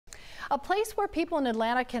A place where people in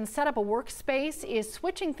Atlanta can set up a workspace is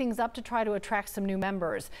switching things up to try to attract some new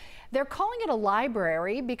members. They're calling it a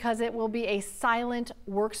library because it will be a silent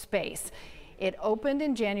workspace. It opened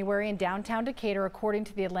in January in downtown Decatur, according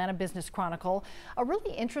to the Atlanta Business Chronicle. A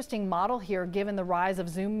really interesting model here, given the rise of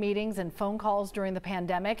Zoom meetings and phone calls during the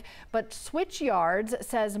pandemic. But Switch Yards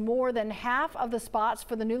says more than half of the spots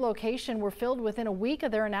for the new location were filled within a week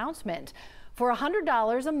of their announcement. For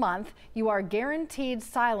 $100 a month, you are guaranteed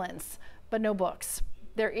silence, but no books.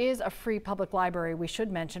 There is a free public library, we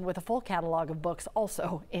should mention, with a full catalog of books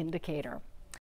also in Decatur.